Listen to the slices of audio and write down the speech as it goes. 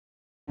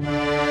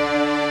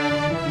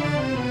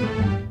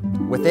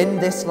Within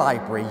this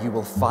library, you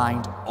will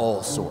find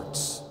all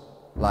sorts,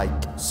 like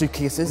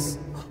suitcases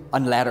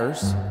and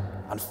letters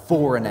and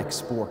foreign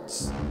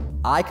exports.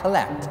 I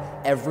collect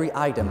every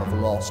item of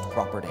lost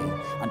property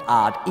and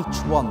add each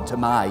one to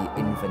my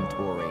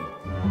inventory.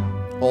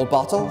 All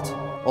bottled,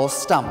 all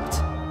stamped,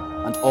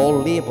 and all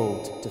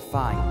labelled to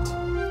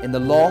find in the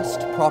Lost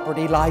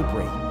Property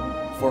Library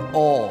for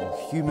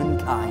all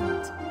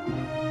humankind.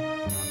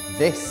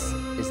 This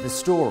is the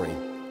story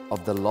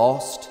of the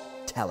Lost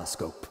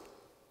Telescope.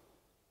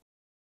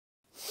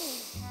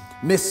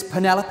 Miss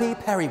Penelope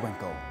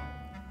Periwinkle,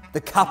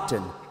 the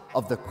captain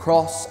of the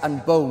Cross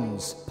and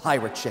Bones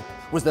pirate ship,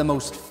 was the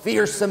most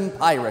fearsome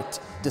pirate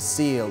to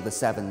sail the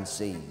seven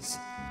seas.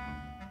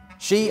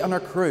 She and her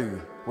crew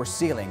were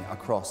sailing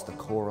across the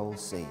Coral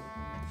Sea.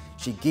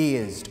 She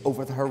gazed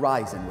over the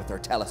horizon with her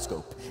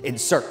telescope in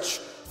search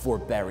for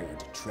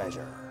buried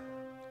treasure.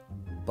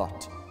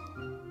 But,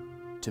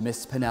 to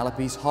Miss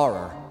Penelope's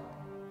horror,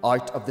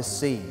 out of the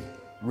sea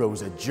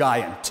rose a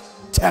giant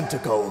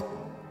tentacle.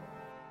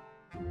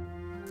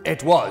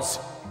 It was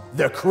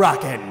the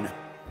Kraken.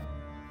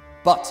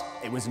 But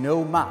it was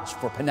no match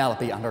for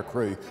Penelope and her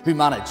crew, who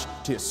managed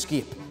to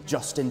escape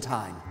just in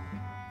time.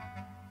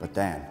 But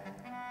then,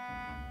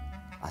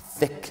 a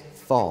thick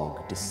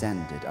fog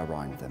descended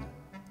around them,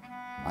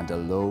 and a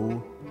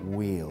low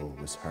wail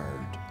was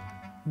heard.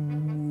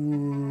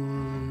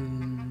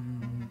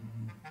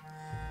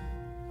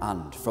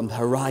 And from the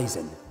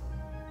horizon,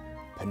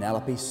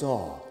 Penelope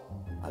saw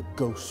a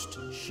ghost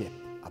ship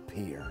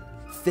appear,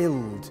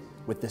 filled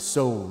with the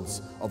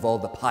souls of all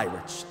the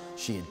pirates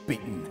she had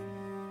beaten.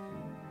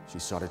 She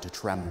started to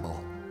tremble,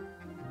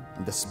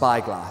 and the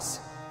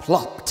spyglass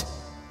plopped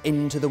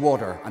into the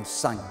water and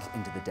sank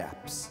into the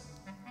depths.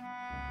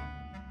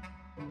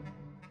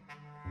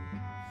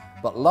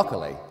 But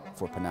luckily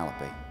for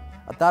Penelope,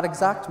 at that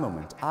exact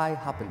moment, I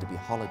happened to be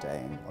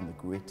holidaying on the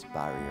Great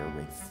Barrier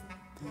Reef.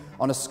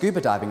 On a scuba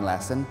diving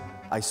lesson,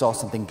 I saw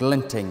something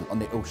glinting on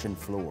the ocean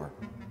floor.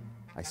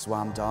 I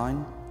swam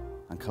down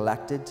and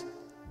collected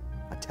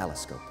a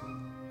telescope.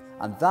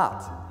 And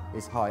that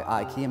is how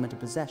I came into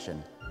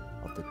possession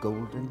of the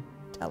Golden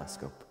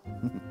Telescope.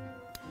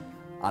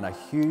 And a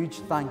huge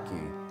thank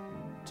you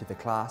to the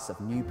class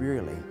of New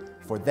Brearley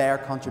for their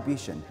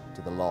contribution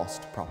to the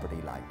Lost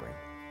Property Library.